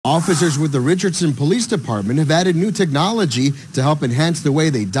Officers with the Richardson Police Department have added new technology to help enhance the way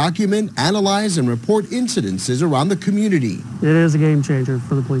they document, analyze, and report incidences around the community. It is a game changer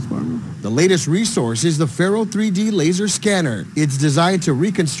for the police department. The latest resource is the Faro 3D laser scanner. It's designed to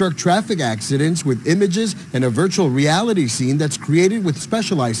reconstruct traffic accidents with images and a virtual reality scene that's created with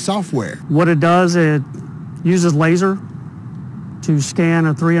specialized software. What it does, it uses laser to scan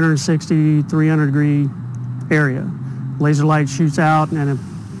a 360, 300-degree area. Laser light shoots out and it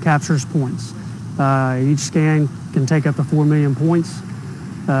captures points. Each scan can take up to 4 million points.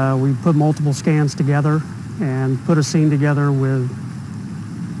 We put multiple scans together and put a scene together with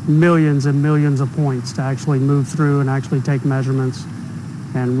millions and millions of points to actually move through and actually take measurements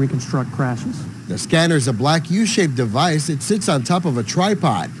and reconstruct crashes. The scanner is a black U-shaped device. It sits on top of a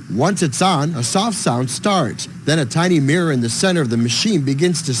tripod. Once it's on, a soft sound starts. Then a tiny mirror in the center of the machine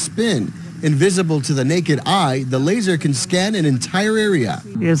begins to spin. Invisible to the naked eye, the laser can scan an entire area.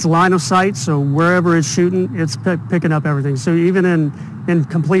 It's line of sight, so wherever it's shooting, it's picking up everything. So even in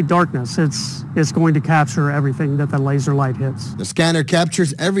complete darkness, it's going to capture everything that the laser light hits. The scanner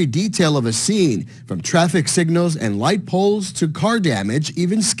captures every detail of a scene, from traffic signals and light poles to car damage,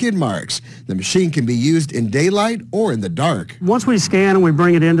 even skid marks. The machine can be used in daylight or in the dark. Once we scan and we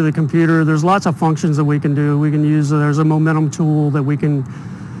bring it into the computer, there's lots of functions that we can do. We can use, there's a momentum tool that we can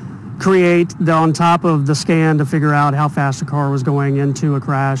create on top of the scan to figure out how fast a car was going into a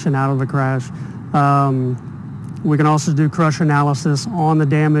crash and out of the crash. We can also do crush analysis on the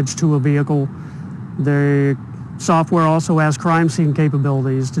damage to a vehicle. The software also has crime scene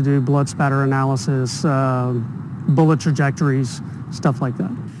capabilities to do blood spatter analysis, bullet trajectories, stuff like that.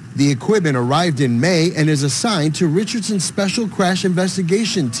 The equipment arrived in May and is assigned to Richardson's Special Crash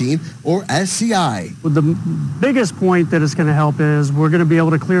Investigation Team, or SCI. The biggest point that it's going to help is we're going to be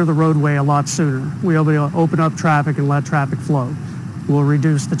able to clear the roadway a lot sooner. We'll be able to open up traffic and let traffic flow. We'll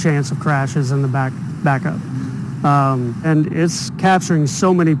reduce the chance of crashes in the backup. And it's capturing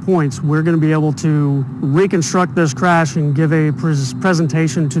so many points. We're going to be able to reconstruct this crash and give a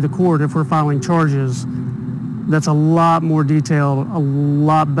presentation to the court if we're filing charges that's a lot more detailed, a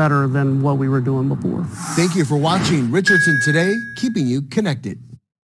lot better than what we were doing before. Thank you for watching Richardson Today, keeping you connected.